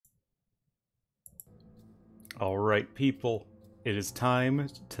Alright, people. It is time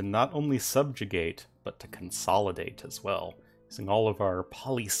to not only subjugate, but to consolidate as well, using all of our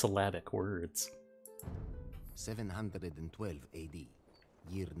polysyllabic words. 712 AD,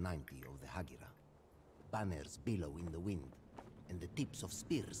 year 90 of the Hagira. Banners billow in the wind, and the tips of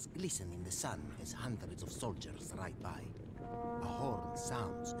spears glisten in the sun as hundreds of soldiers ride by. A horn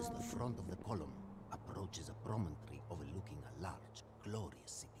sounds as the front of the column approaches a promontory overlooking a large,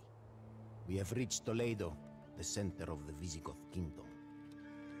 glorious city. We have reached Toledo, the center of the Visigoth kingdom.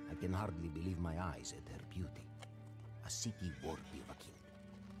 I can hardly believe my eyes at her beauty. A city worthy of a king.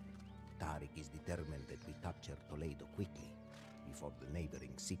 Tariq is determined that we capture Toledo quickly, before the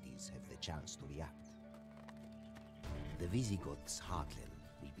neighboring cities have the chance to react. The Visigoths' heartland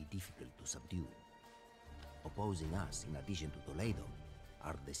will be difficult to subdue. Opposing us, in addition to Toledo,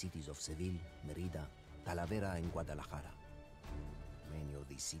 are the cities of Seville, Merida, Talavera, and Guadalajara. Many of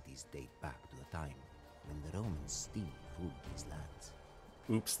these cities date back to a time when the Romans still ruled these lands.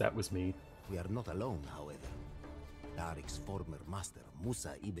 Oops, that was me. We are not alone, however. Tariq's former master,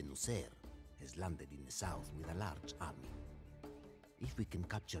 Musa ibn Usair, has landed in the south with a large army. If we can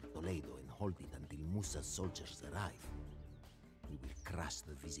capture Toledo and hold it until Musa's soldiers arrive, we will crush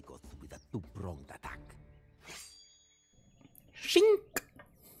the Visigoths with a two-pronged attack. Shink!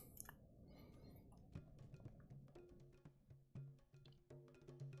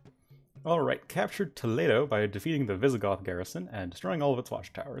 Alright, captured Toledo by defeating the Visigoth garrison and destroying all of its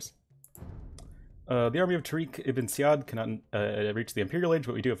watchtowers. The army of Tariq ibn Ziyad cannot reach the Imperial Age,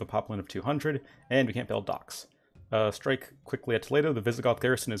 but we do have a population of 200, and we can't build docks. Strike quickly at Toledo. The Visigoth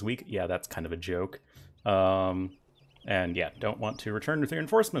garrison is weak. Yeah, that's kind of a joke. And yeah, don't want to return with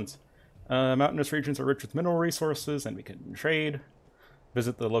reinforcements. Mountainous regions are rich with mineral resources, and we can trade.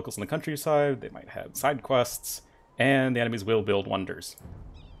 Visit the locals in the countryside. They might have side quests, and the enemies will build wonders.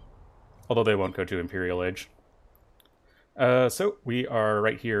 Although they won't go to Imperial Age. So we are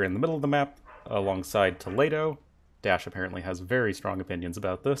right here in the middle of the map, alongside Toledo. Dash apparently has very strong opinions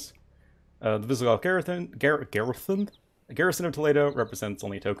about this. The Visigoth garrison of Toledo represents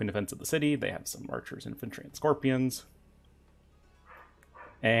only a token defense of the city. They have some archers, infantry, and scorpions.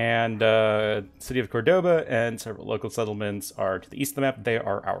 And city of Cordoba and several local settlements are to the east of the map. They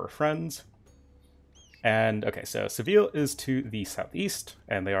are our friends. And, okay, so Seville is to the southeast,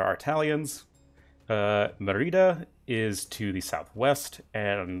 and they are our Italians. Merida is to the southwest,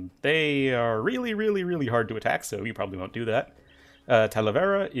 and they are really, really, really hard to attack, so you probably won't do that.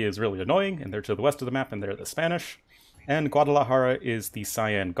 Talavera is really annoying, and they're to the west of the map, and they're the Spanish. And Guadalajara is the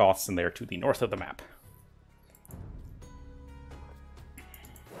Cyan Goths, and they're to the north of the map.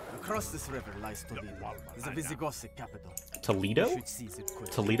 Across this river lies Toledo, is a Visigothic capital. Toledo?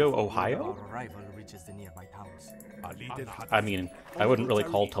 Toledo, Ohio? Our arrival reaches the nearby towers. I mean, I wouldn't really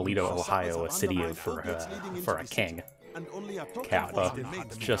call Toledo, Ohio a city for a king. Kappa.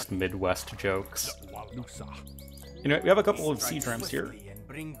 Just Midwest jokes. You know, we have a couple of siege rams here.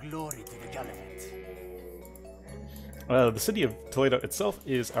 The city of Toledo itself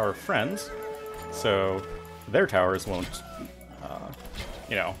is our friends, so their towers won't,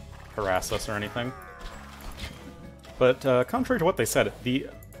 you know, harass us or anything. But contrary to what they said, the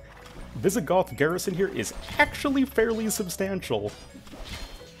Visigoth garrison here is actually fairly substantial.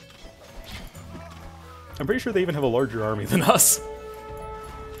 I'm pretty sure they even have a larger army than us.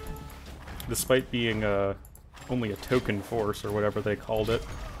 Despite being only a token force, or whatever they called it.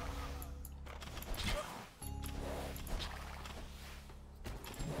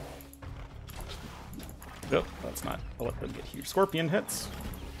 Nope, that's not. I'll let them get huge scorpion hits.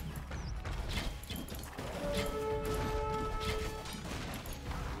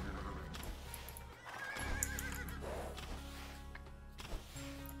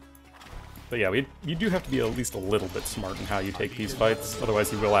 But yeah, you do have to be at least a little bit smart in how you take these fights,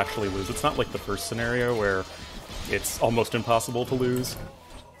 otherwise you will actually lose. It's not like the first scenario where it's almost impossible to lose.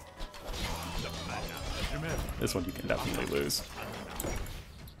 This one you can definitely lose.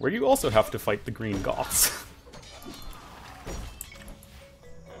 Where you also have to fight the Green Goths.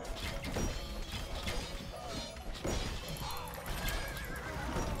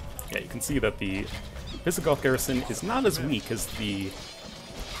 Yeah, you can see that the Visigoth garrison is not as weak as the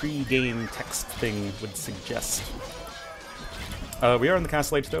pre-game text thing would suggest. We are in the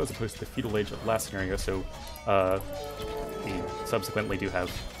Castle Age, though, as opposed to the Feudal Age of the last scenario, so we subsequently do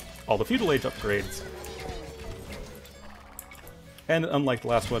have all the Feudal Age upgrades. And unlike the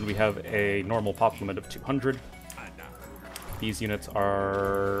last one, we have a normal pop limit of 200. These units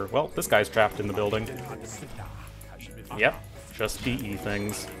are... well, this guy's trapped in the building. Yep, just DE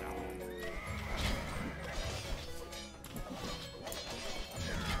things.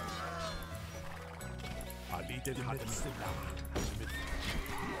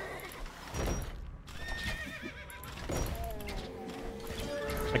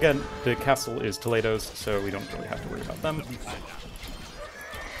 Again, the castle is Toledo's, so we don't really have to worry about them.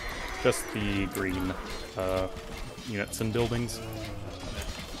 Just the green units and buildings.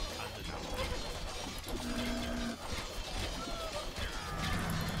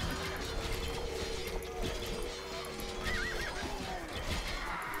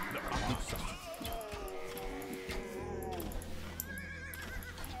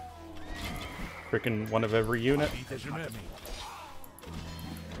 Frickin' one of every unit.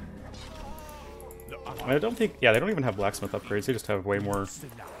 I don't think... Yeah, they don't even have blacksmith upgrades. They just have way more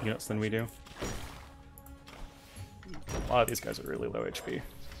units than we do. A lot of these guys are really low HP.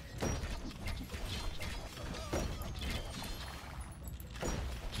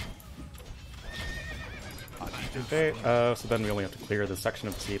 Okay, so then we only have to clear the section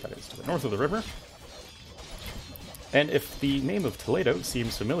of the sea that is to the north of the river. And if the name of Toledo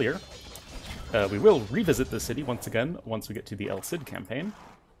seems familiar, we will revisit the city once again once we get to the El Cid campaign,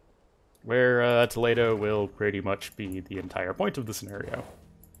 where Toledo will pretty much be the entire point of the scenario.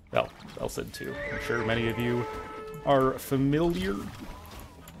 Well, El Cid too. I'm sure many of you are familiar.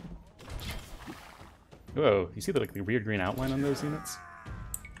 Whoa, you see the weird green outline on those units?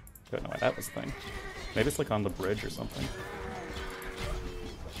 Don't know why that was the thing. Maybe it's like on the bridge or something.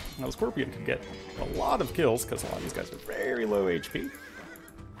 Now the Scorpion could get a lot of kills because a lot of these guys are very low HP.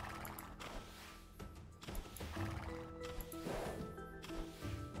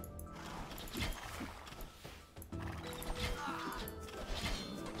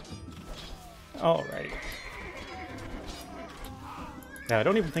 Alright. Yeah, I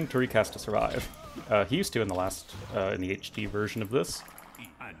don't even think Tariq has to survive. He used to in the last, in the HD version of this.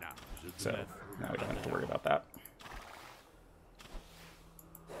 So, now we don't have to worry about that.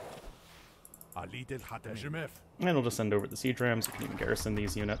 And we'll just send over the siege rams. We can even garrison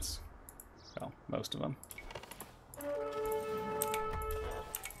these units. Well, most of them.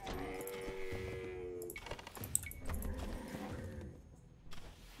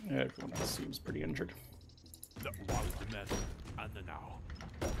 Everyone else seems pretty injured.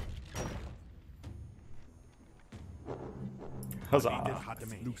 Huzzah!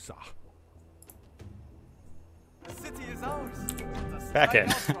 The city is ours. Back in.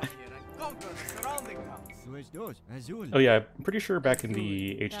 Oh Oh yeah, I'm pretty sure back in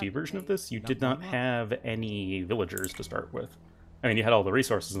the HD version of this, you did not have any villagers to start with. I mean, you had all the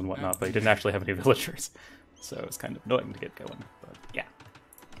resources and whatnot, but you didn't actually have any villagers. So it's kind of annoying to get going, but yeah.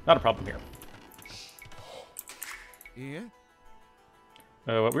 Not a problem here.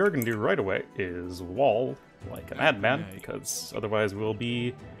 What we are going to do right away is wall like a madman, because otherwise we'll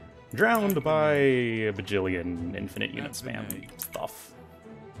be drowned by a bajillion infinite unit spam stuff.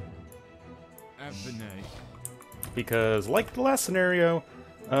 Because, like the last scenario,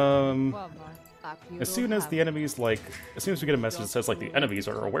 as soon as the enemies, as soon as we get a message that says, the enemies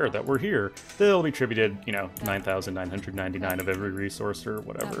are aware that we're here, they'll be tributed, 9,999 of every resource or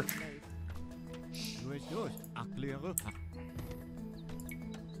whatever.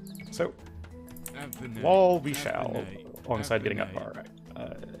 So, wall we shall, alongside getting up our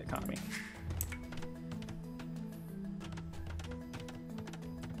economy.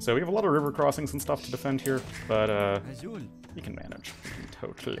 So we have a lot of river crossings and stuff to defend here, but we can manage. We can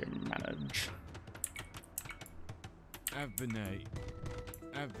totally manage.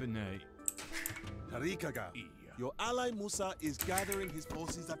 Tariq, your ally Musa is gathering his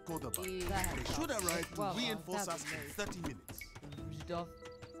forces at Cordoba. They should arrive to reinforce us in 30 minutes.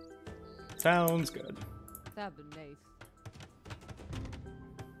 Sounds good. Do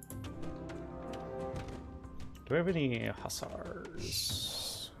I have any hussars?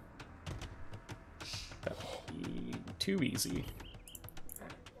 That would be too easy.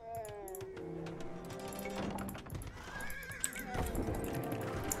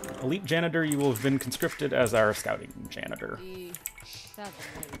 Elite Janitor, you will have been conscripted as our scouting janitor.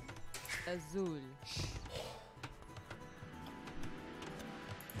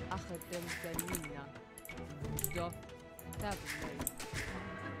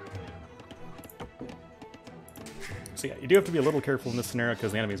 So yeah, you do have to be a little careful in this scenario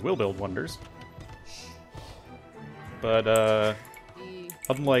because the enemies will build wonders. But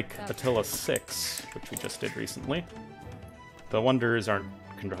unlike Attila 6, which we just did recently, the wonders are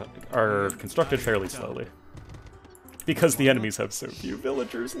constructed fairly slowly. Because the enemies have so few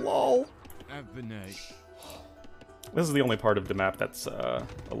villagers, lol. This is the only part of the map that's a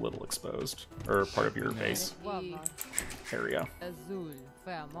little exposed, or part of your base area.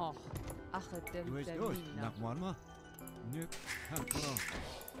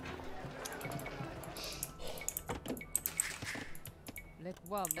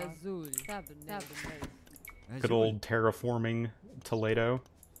 Good old terraforming Toledo.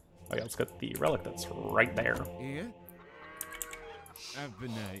 Oh yeah, let's get the relic that's right there.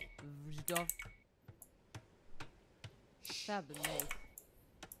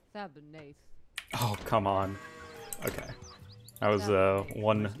 Oh, come on. Okay. I was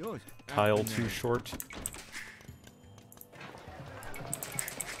one tile too short.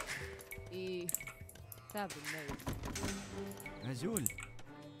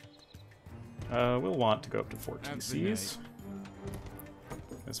 We'll want to go up to 4 TCs.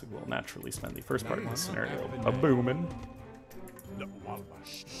 As we will naturally spend the first part of this scenario a-booming.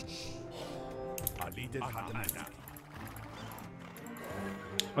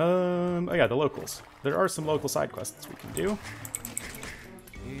 Oh yeah, the locals. There are some local side quests we can do.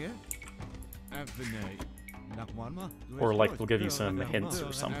 Or like they'll give you some hints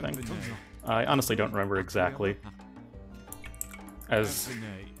or something. I honestly don't remember exactly. As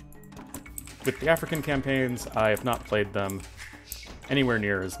with the African campaigns, I have not played them anywhere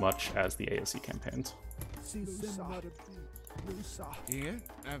near as much as the AOC campaigns.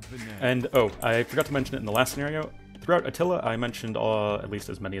 And oh, I forgot to mention it in the last scenario. Throughout Attila, I mentioned at least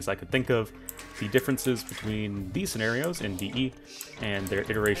as many as I could think of the differences between these scenarios in DE and their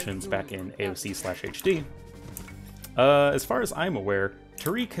iterations back in AOC/HD. As far as I'm aware,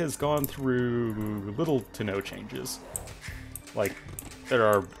 Tariq has gone through little to no changes. Like, there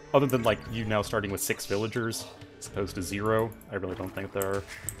are, other than like you now starting with 6 villagers as opposed to 0, I really don't think there are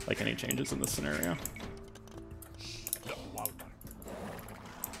like any changes in this scenario.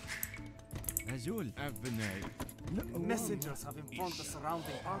 Messengers have informed the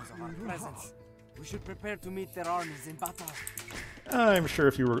surrounding parts of our presence. We should prepare to meet their armies in battle. I'm sure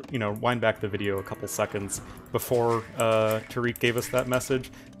if you were, wind back the video a couple seconds before Tariq gave us that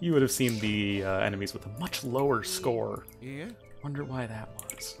message, you would have seen the enemies with a much lower score. Wonder why that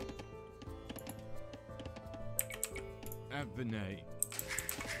was.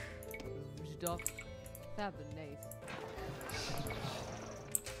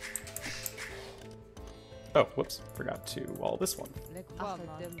 Oh, whoops, forgot to wall this one.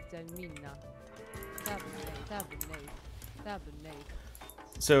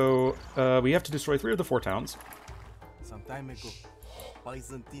 So, we have to destroy 3 of the 4 towns. Some time ago,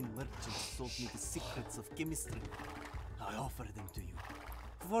 Byzantine merchants sold me the secrets of chemistry. I offer them to you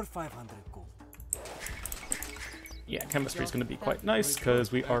for 500 gold. Yeah, chemistry is going to be quite nice,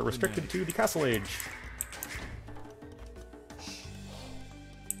 because we are restricted to the Castle Age.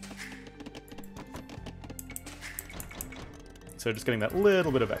 So just getting that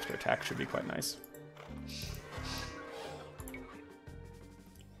little bit of extra attack should be quite nice.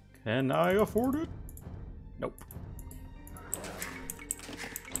 Can I afford it? Nope.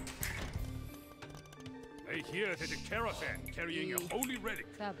 I hear that a caravan carrying a holy relic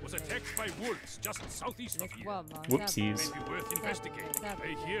was attacked by wolves just southeast of here. Whoopsies. Maybe worth investigating.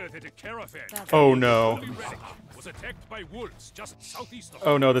 I hear that a caravan Oh no. holy relic was attacked by wolves just southeast of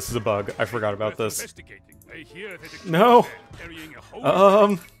Oh no, this is a bug. I forgot about this. investigating. I hear that a No. caravan carrying a holy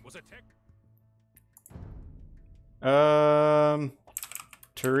relic was attacked.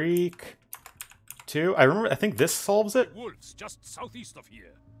 Tariq 2. I think this solves it. Wolves just southeast of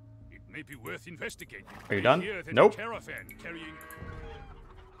here. It may be worth investigating. Are you I done? hear that Nope. A caravan carrying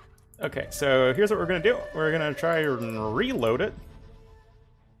Okay, so here's what we're gonna do. We're gonna try and reload it.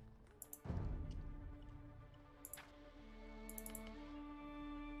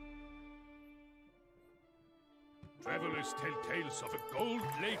 Travelers tell tales of a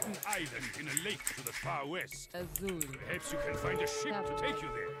gold-laden island in a lake to the far west. Perhaps you can find a ship to take you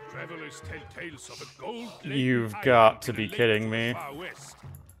there. Travelers tell tales of a gold-laden You've island got to in a be lake kidding to the me. far west.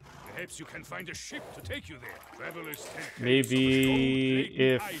 Perhaps you can find a ship to take you there. Travelers tell tales Maybe of a gold-laden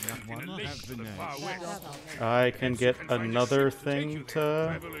if island in a lake to the far west. I can get You can find a another ship to take thing you to...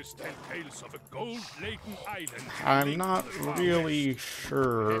 there. Travelers tell tales of a gold-laden island in a I'm lake not to the far really west.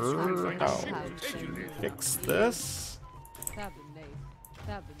 sure how Ship to take you there. fix this.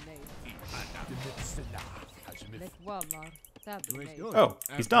 Oh,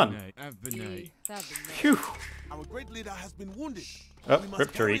 he's done. Phew. Our great leader has been wounded. Oh, We must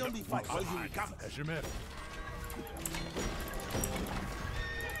rip carry Tariq. on the fight while he recovers.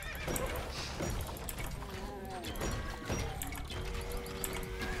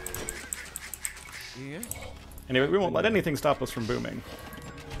 Anyway, we won't let anything stop us from booming.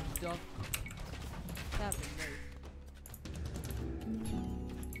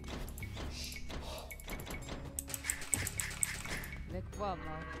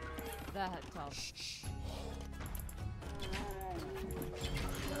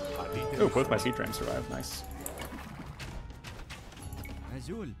 Oh, both my sea trains survived. Nice.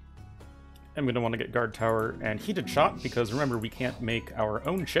 I'm going to want to get guard tower and heated shot, because remember, we can't make our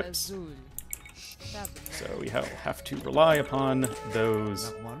own ships. So we have to rely upon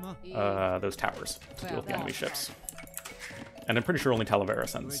those towers to deal with the enemy ships. And I'm pretty sure only Talavera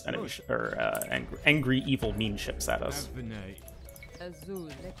sends enemy angry, evil, mean ships at us.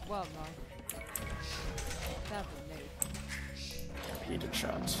 Heated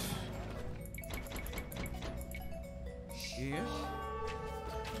shot.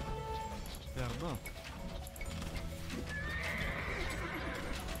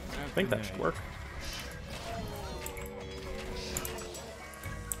 I think that should work.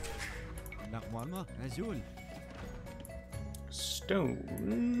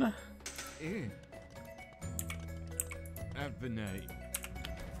 Stone.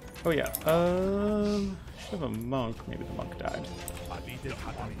 Oh yeah. Should have a monk. Maybe the monk died.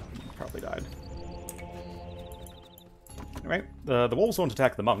 Probably died. Alright, the wolves won't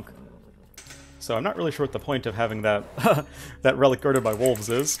attack the monk. So I'm not really sure what the point of having that that relic guarded by wolves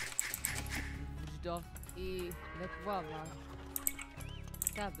is.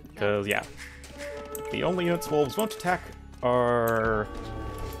 Because, yeah. The only units wolves won't attack are...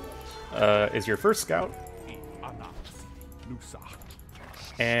 is your first scout,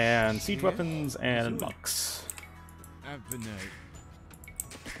 and siege weapons, and monks.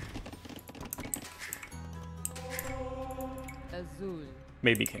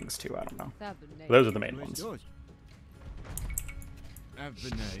 Maybe kings too, I don't know. Those are the main ones.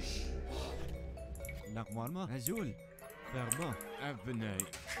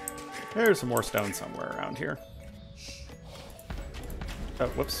 There's some more stone somewhere around here. Oh,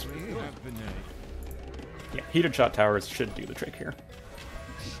 whoops. Yeah, heated shot towers should do the trick here.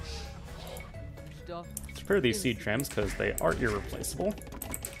 Let's prepare these siege trams because they are irreplaceable.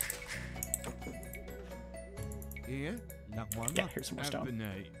 Yeah, here's some more stone.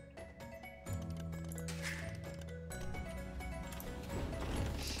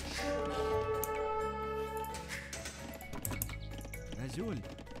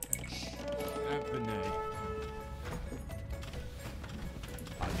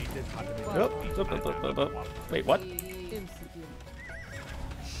 Oh, wait, what?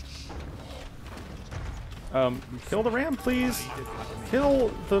 Kill the ram, please! Kill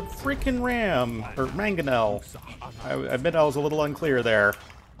the freaking ram! Or mangonel. I admit I was a little unclear there.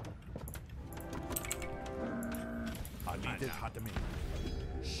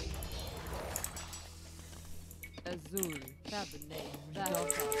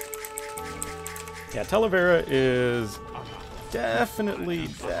 Yeah, Talavera is definitely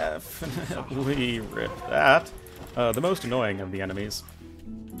rip that. The most annoying of the enemies.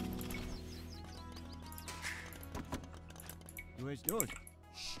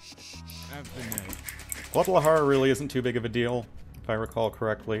 Guadalajara really isn't too big of a deal, if I recall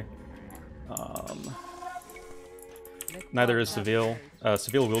correctly. Neither is Seville.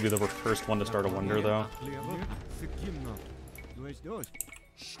 Seville will be the first one to start a wonder, though.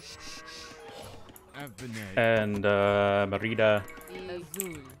 And Merida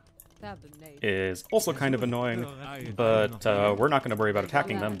is also kind of annoying, but we're not going to worry about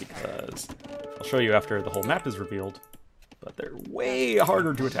attacking them because I'll show you after the whole map is revealed. But they're way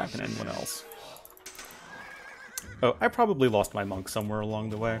harder to attack than anyone else. Oh, I probably lost my monk somewhere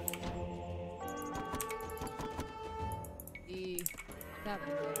along the way.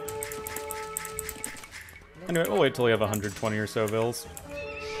 Anyway, we'll wait till we have 120 or so vills.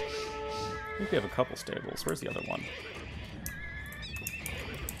 I think we have a couple stables. Where's the other one?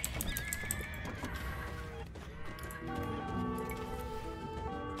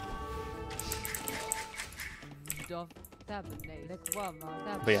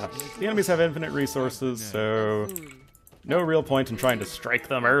 But yeah, the enemies have infinite resources, so no real point in trying to strike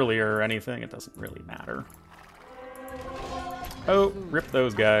them earlier or anything. It doesn't really matter. Oh, rip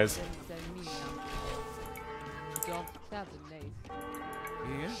those guys.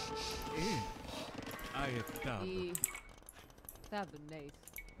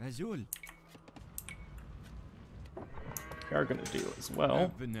 We are going to do as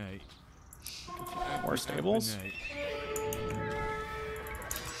well. More stables.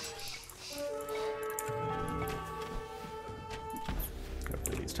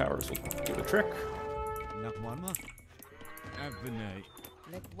 Hopefully these towers will do the trick.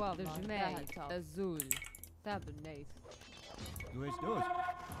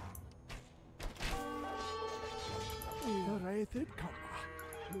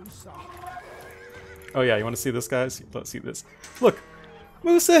 Oh yeah, you want to see this, guys? Let's see this. Look!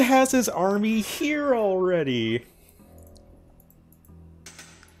 Musa has his army here already!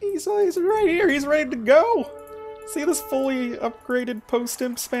 He's right here, he's ready to go! See this fully upgraded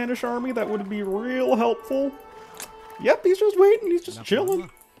post-imp Spanish army? That would be real helpful. Yep, he's just waiting. He's just chilling.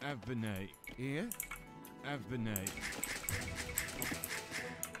 Here?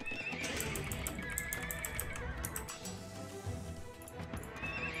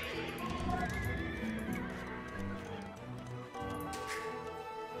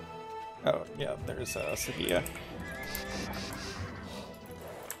 Oh, yeah, there's Sevilla.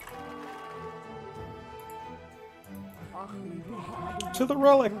 To the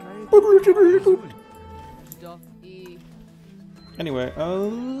relic! Anyway,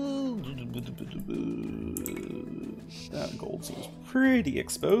 that gold seems pretty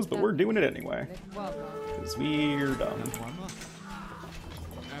exposed, but we're doing it anyway. Because we're done.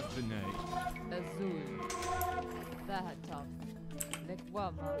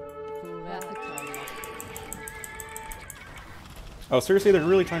 Oh, seriously? They're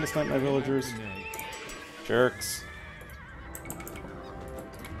really trying to snipe my villagers? Jerks.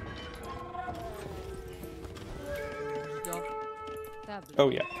 Oh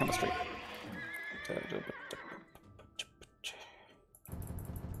yeah, chemistry.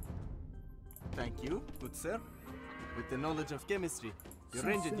 Thank you, good sir. With the knowledge of chemistry, your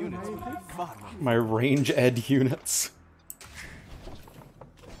ranged units will be far more. My range ed units.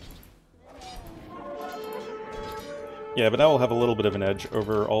 Yeah, but now we'll have a little bit of an edge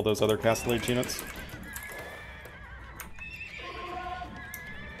over all those other Castle Age units.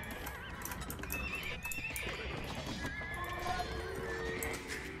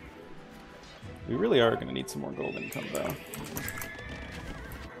 We really are going to need some more gold income, though.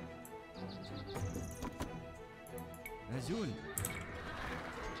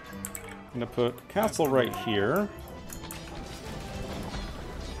 I'm going to put castle right here.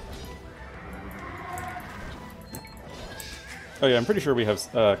 Oh yeah, I'm pretty sure we have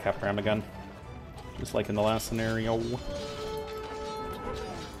Capram again. Just like in the last scenario.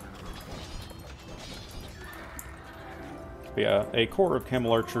 But yeah, a corps of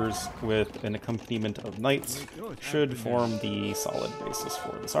camel archers with an accompaniment of knights should form the solid basis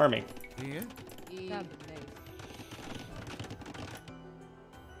for this army.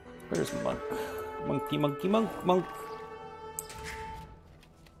 Where's Monk? Monkey, monkey, monk, monk.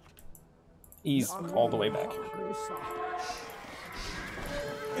 He's all the way back here.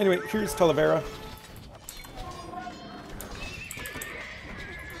 Anyway, here's Talavera.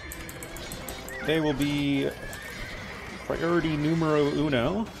 They will be priority numero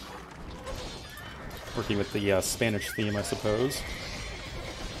uno. Working with the Spanish theme, I suppose.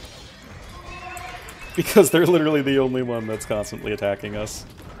 Because they're literally the only one that's constantly attacking us.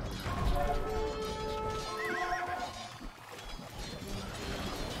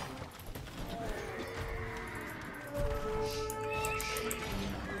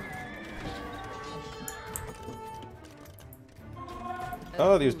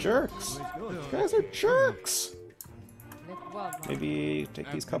 Oh, these jerks! You guys are jerks! Maybe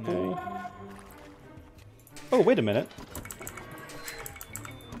take these couple... Oh, wait a minute.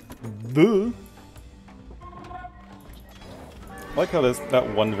 I like how that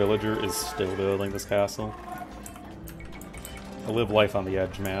one villager is still building this castle. I live life on the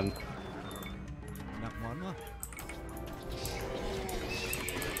edge, man.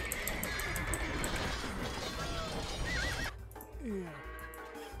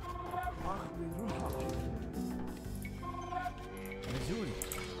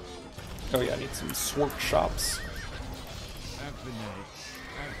 Oh yeah, I need some sword shops.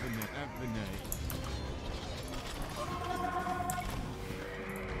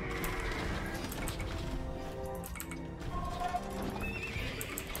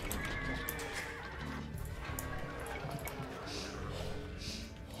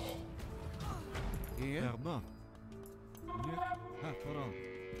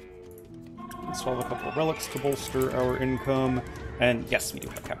 Install a couple of relics to bolster our income, and yes, we do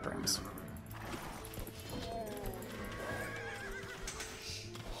have caprams.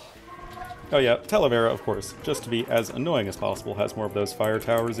 Oh yeah, Talavera, of course, just to be as annoying as possible, has more of those fire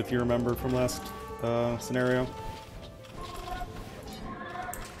towers, if you remember from last scenario.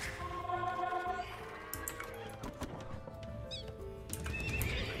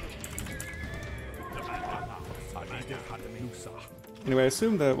 Anyway, I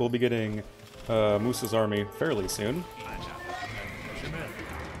assume that we'll be getting Musa's army fairly soon.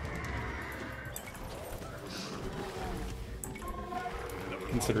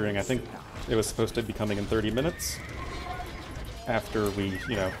 Considering I think it was supposed to be coming in 30 minutes after we,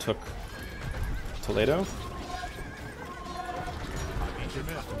 you know, took Toledo.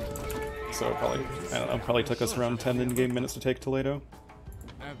 So it probably, I don't know, probably took us around 10 in-game minutes to take Toledo.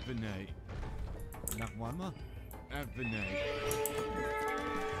 Can't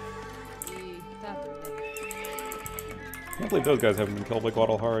believe those guys haven't been killed by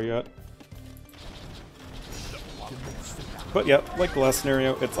Guadalajara yet. But yeah, like the last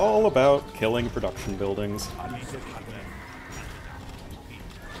scenario, it's all about killing production buildings.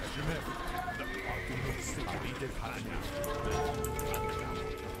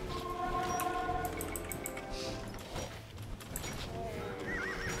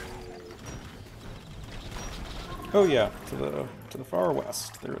 Oh yeah, to the far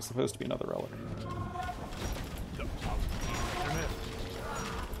west, there is supposed to be another relic.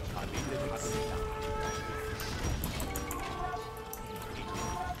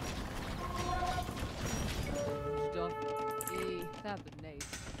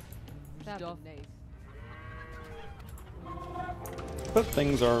 But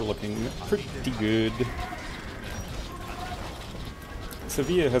things are looking pretty good.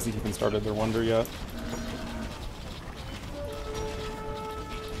 Sevilla hasn't even started their wonder yet.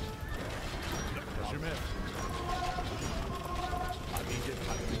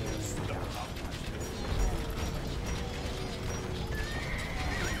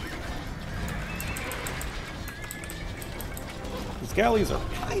 These galleys are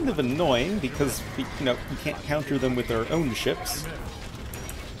kind of annoying because we can't counter them with our own ships.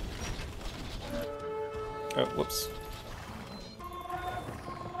 Oh, whoops.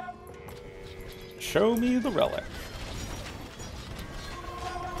 Show me the relic.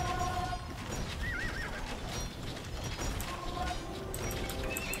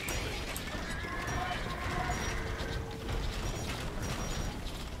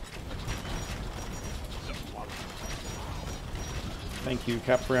 Thank you,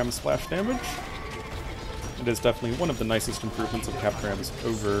 Capram splash damage. It is definitely one of the nicest improvements of Caprams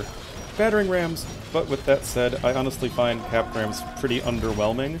over battering rams, but with that said, I honestly find Caprams pretty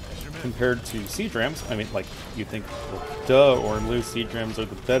underwhelming compared to siege rams. I mean, like, you'd think, well, duh, Ornlu siege rams are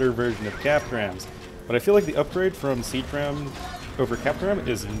the better version of Caprams, but I feel like the upgrade from siege ram over Capram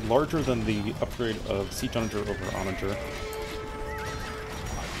is larger than the upgrade of siege onager over onager.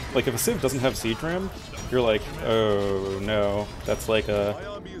 Like, if a civ doesn't have siege ram, you're like, oh no, that's like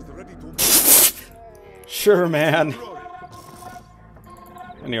a... Sure, man.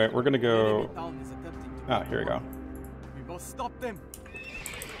 Anyway, we're gonna go... Ah, here we go.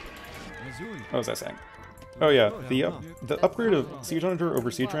 What was I saying? Oh yeah, the upgrade of Siege Onager over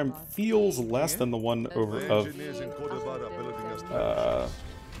Siege Ram feels less than the one of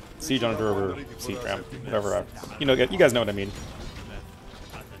Siege Onager over Siege Ram. Whatever, you guys know what I mean.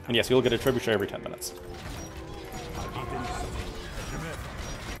 And yes, you'll get a trebuchet every 10 minutes.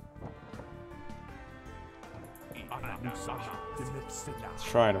 Let's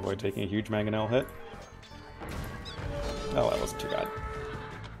try and avoid taking a huge mangonel hit. Oh, that wasn't too bad.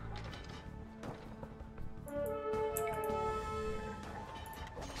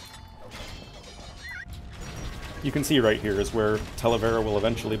 You can see right here is where Talavera will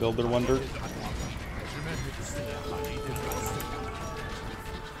eventually build their wonder.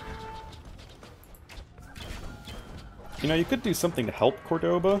 You know, you could do something to help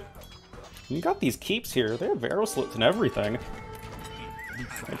Cordoba. You got these keeps here. They have arrow slits and everything.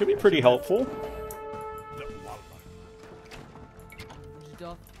 That could be pretty helpful.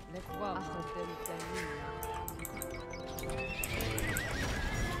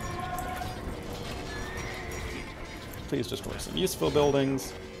 Please destroy some useful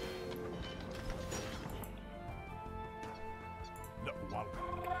buildings.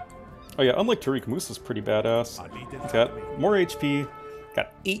 Oh yeah, unlike Tariq, Musa's pretty badass. He's got more HP,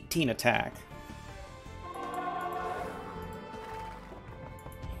 got 18 attack.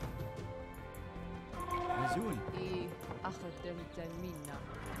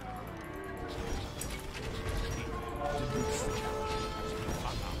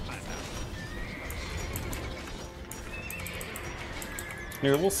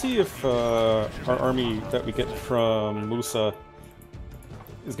 Here, we'll see if our army that we get from Musa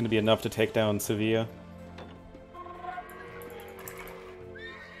is going to be enough to take down Sevilla.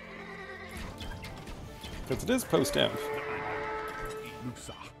 Because it is post-imp.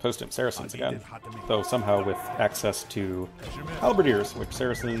 Post-imp Saracens again. Though somehow with access to halberdiers, which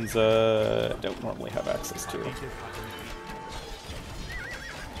Saracens don't normally have access to.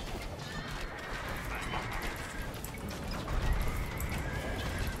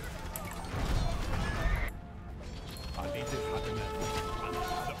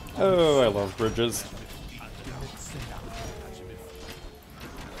 Oh, I love bridges.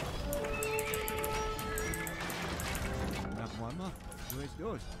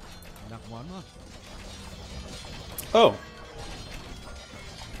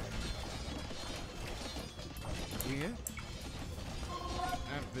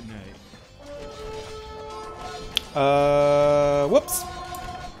 Whoops.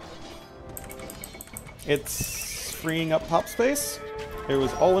 It's freeing up pop space. It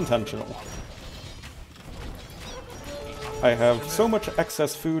was all intentional. I have so much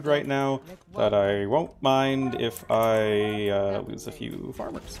excess food right now that I won't mind if I lose a few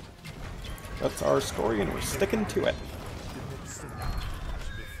farmers. That's our story and we're sticking to it.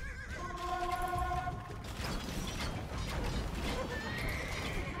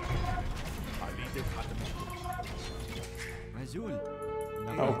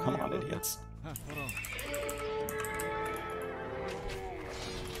 Oh, come on, idiots.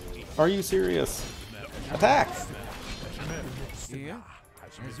 Are you serious? Attack!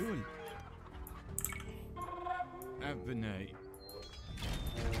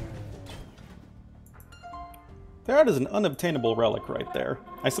 That is an unobtainable relic right there.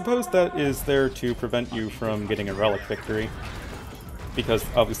 I suppose that is there to prevent you from getting a relic victory. Because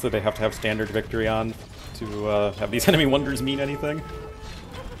obviously they have to have standard victory on to have these enemy wonders mean anything.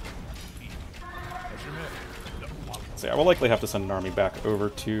 So yeah, we'll likely have to send an army back over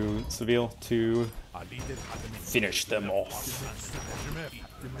to Seville to finish them off.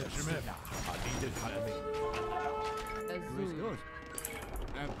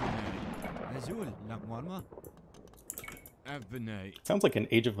 Sounds like an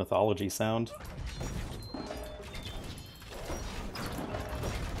Age of Mythology sound.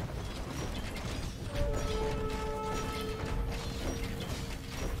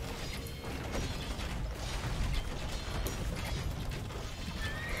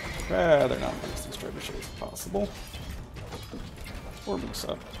 Rather not use these trebuchets if possible. Or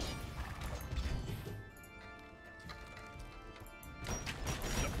Musa.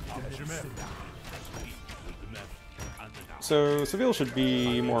 So Seville should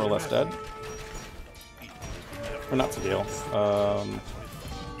be more or less dead. Or not Seville.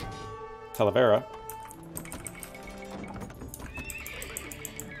 Talavera.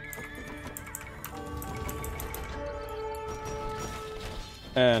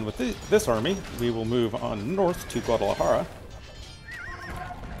 And with this army, we will move on north to Guadalajara.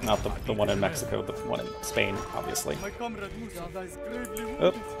 Not the one in Mexico, the one in Spain, obviously. My comrade Musa lies gravely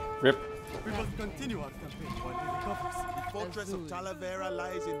wounded. Oh, rip. We must continue our campaign while he recovers. The fortress of Talavera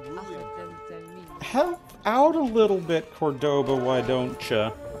lies in ruin. Help out a little bit, Cordoba, why don't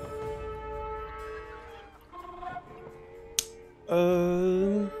ya?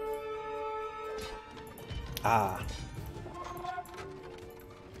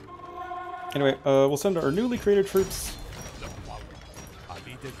 Anyway, we'll send our newly created troops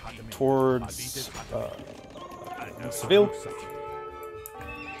towards Seville.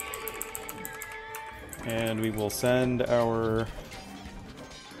 And we will send our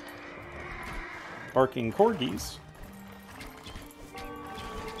barking corgis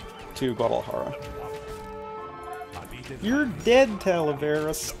to Guadalajara. You're dead,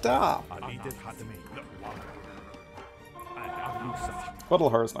 Talavera. Stop!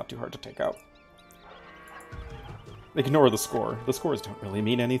 Guadalajara's not too hard to take out. Ignore the score. The scores don't really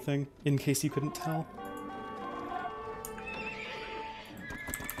mean anything, in case you couldn't tell.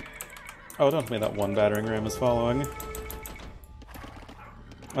 Oh, don't tell me that one battering ram is following.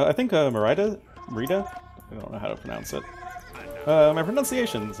 I think Merida? I don't know how to pronounce it. My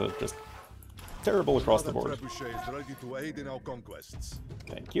pronunciations are just terrible across the board. Ready to aid in our conquests.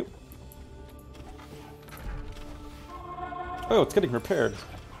 Thank you. Oh, it's getting repaired.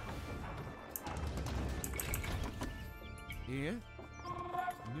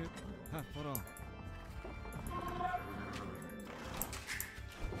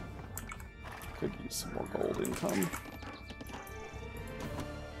 Could use some more gold income.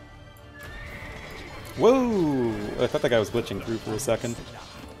 Whoa! I thought that guy was glitching through for a second.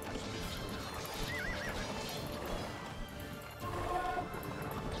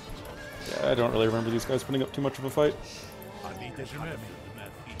 Yeah, I don't really remember these guys putting up too much of a fight.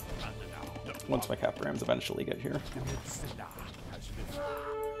 Once my cap rams eventually get here.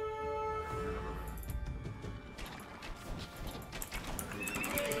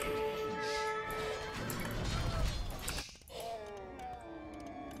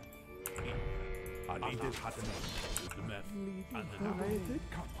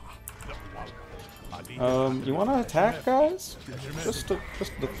 You want to attack, guys? Just a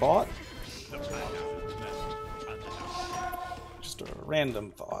thought. Just a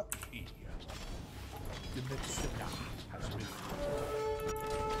random thought.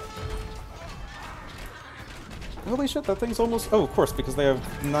 Holy shit, that thing's almost... Oh, of course, because they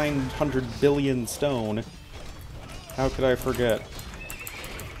have 900 billion stone. How could I forget?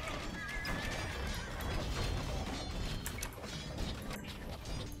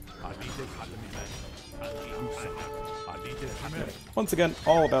 Once again,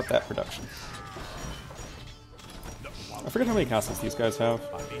 all about that production. I forget how many castles these guys have.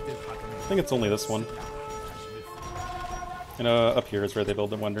 I think it's only this one. And up here is where they build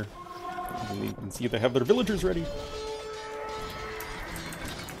the wonder. And you can see they have their villagers ready.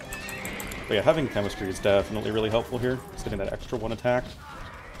 But yeah, having chemistry is definitely really helpful here. Just getting that extra 1 attack.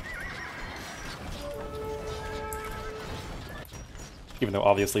 Even though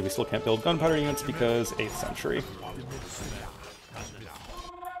obviously we still can't build gunpowder units because 8th century.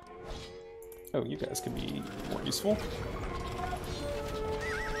 Oh, you guys can be more useful.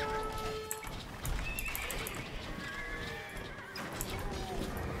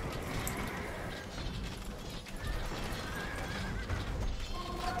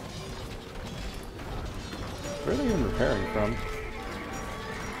 Where are they even repairing from?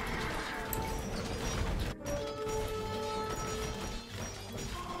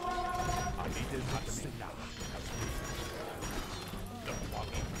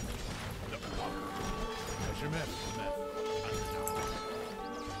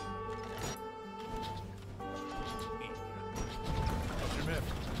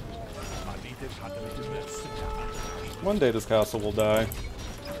 One day this castle will die.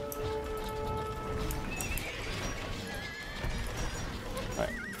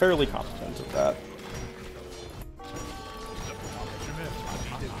 Alright, fairly confident of that.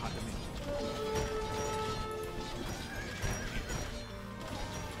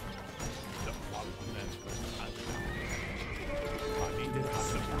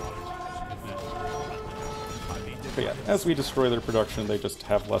 But yeah, as we destroy their production, they just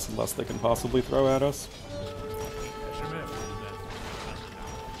have less and less they can possibly throw at us.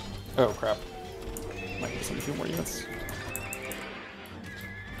 Oh crap. Might need to send a few more units.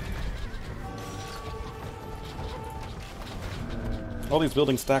 All these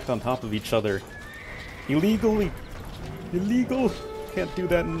buildings stacked on top of each other. Illegally! Illegal! Can't do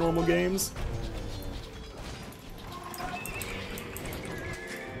that in normal games.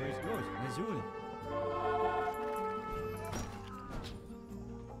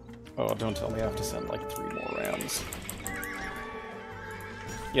 Oh, don't tell me I have to send like 3 more rams.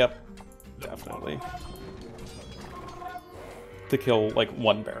 Yep, definitely. To kill, like,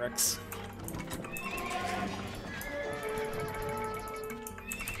 1 barracks.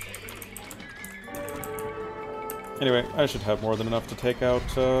 Anyway, I should have more than enough to take out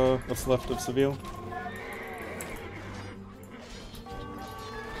what's left of Seville.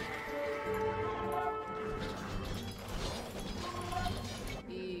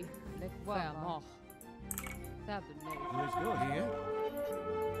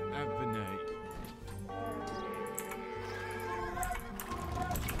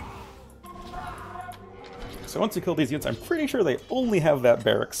 So once you kill these units, I'm pretty sure they only have that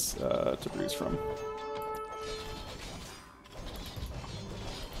barracks to bruise from.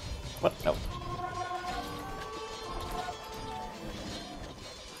 What? No.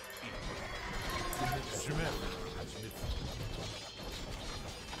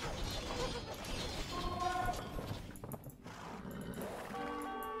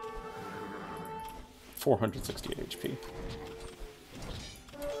 $468 HP.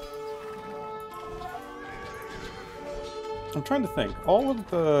 I'm trying to think. All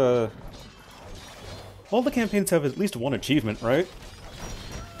the campaigns have at least 1 achievement, right?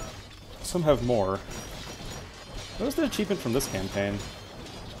 Some have more. What was the achievement from this campaign?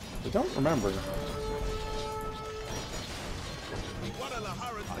 I don't remember.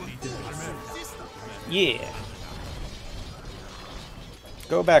 Yeah.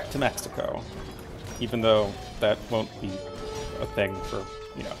 Go back to Mexico. Even though that won't be a thing for,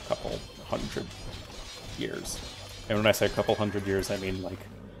 you know, a couple 100 years. And when I say a couple 100 years, I mean like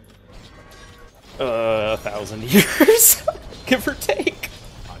 1,000 years, give or take.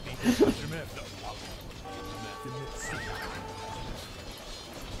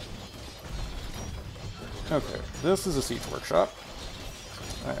 Okay, this is a siege workshop.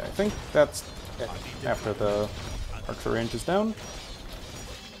 I think that's it after the archer range is down.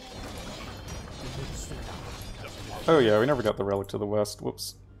 Oh yeah, we never got the relic to the west.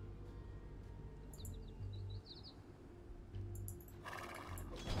 Whoops.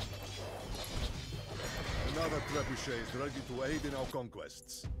 Another trebuchet is ready to aid in our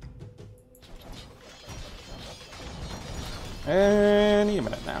conquests. Any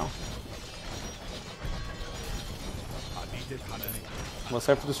minute now. Unless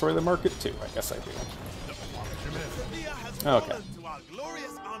I have to destroy the market too. I guess I do. Okay.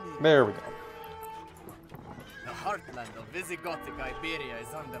 There we go. The heartland of Visigothic Iberia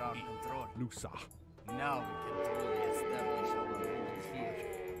is under our control. Now we can truly establish our rule here.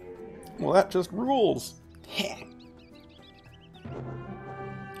 Well, that just rules.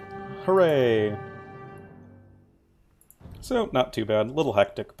 Hooray! So, not too bad. A little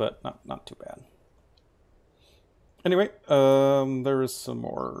hectic, but not too bad. Anyway, there is some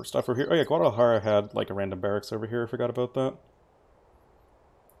more stuff over here. Oh yeah, Guadalajara had like a random barracks over here. I forgot about that.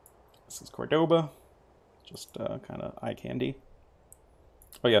 This is Cordoba. Just kind of eye candy.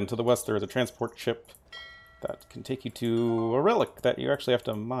 Oh yeah, and to the west there is a transport ship that can take you to a relic that you actually have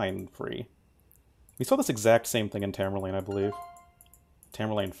to mine free. We saw this exact same thing in Tamerlane, I believe.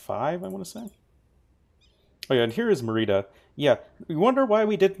 Tamerlane 5, I want to say. Oh yeah, and here is Merida. Yeah, you wonder why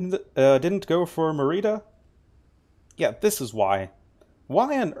we didn't go for Merida? Yeah, this is why.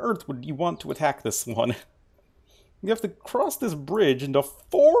 Why on earth would you want to attack this one? You have to cross this bridge into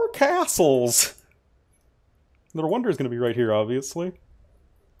 4 castles! No wonder it's going to be right here, obviously.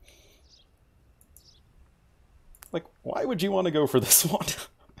 Like, why would you want to go for this one?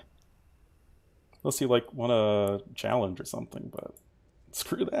 Unless you, like, want to challenge or something, but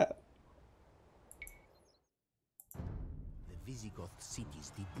screw that. The Visigoth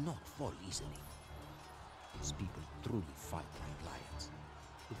cities did not fall easily. These people truly fight like lions.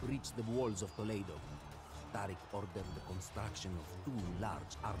 To breach the walls of Toledo, Tariq ordered the construction of 2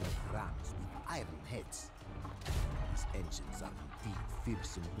 large armored rams with iron heads. These engines are indeed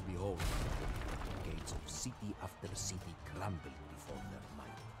fearsome to behold. The gates of city after city crumbled before their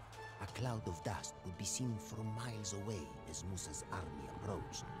might. A cloud of dust could be seen from miles away as Musa's army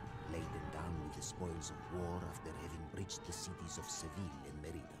approached, laden down with the spoils of war after having breached the cities of Seville and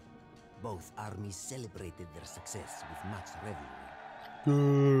Merida. Both armies celebrated their success with much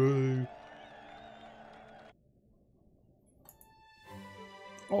revelry.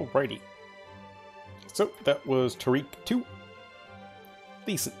 Alrighty. So, that was Tariq 2.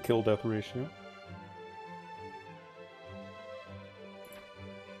 Decent kill-death ratio.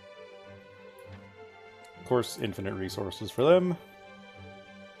 Of course, infinite resources for them.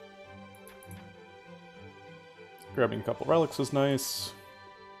 Grabbing a couple relics is nice.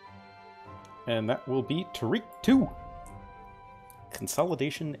 And that will be Tariq 2.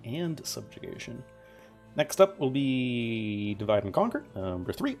 Consolidation and Subjugation. Next up will be Divide and Conquer,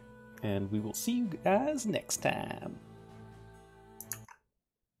 number 3. And we will see you guys next time.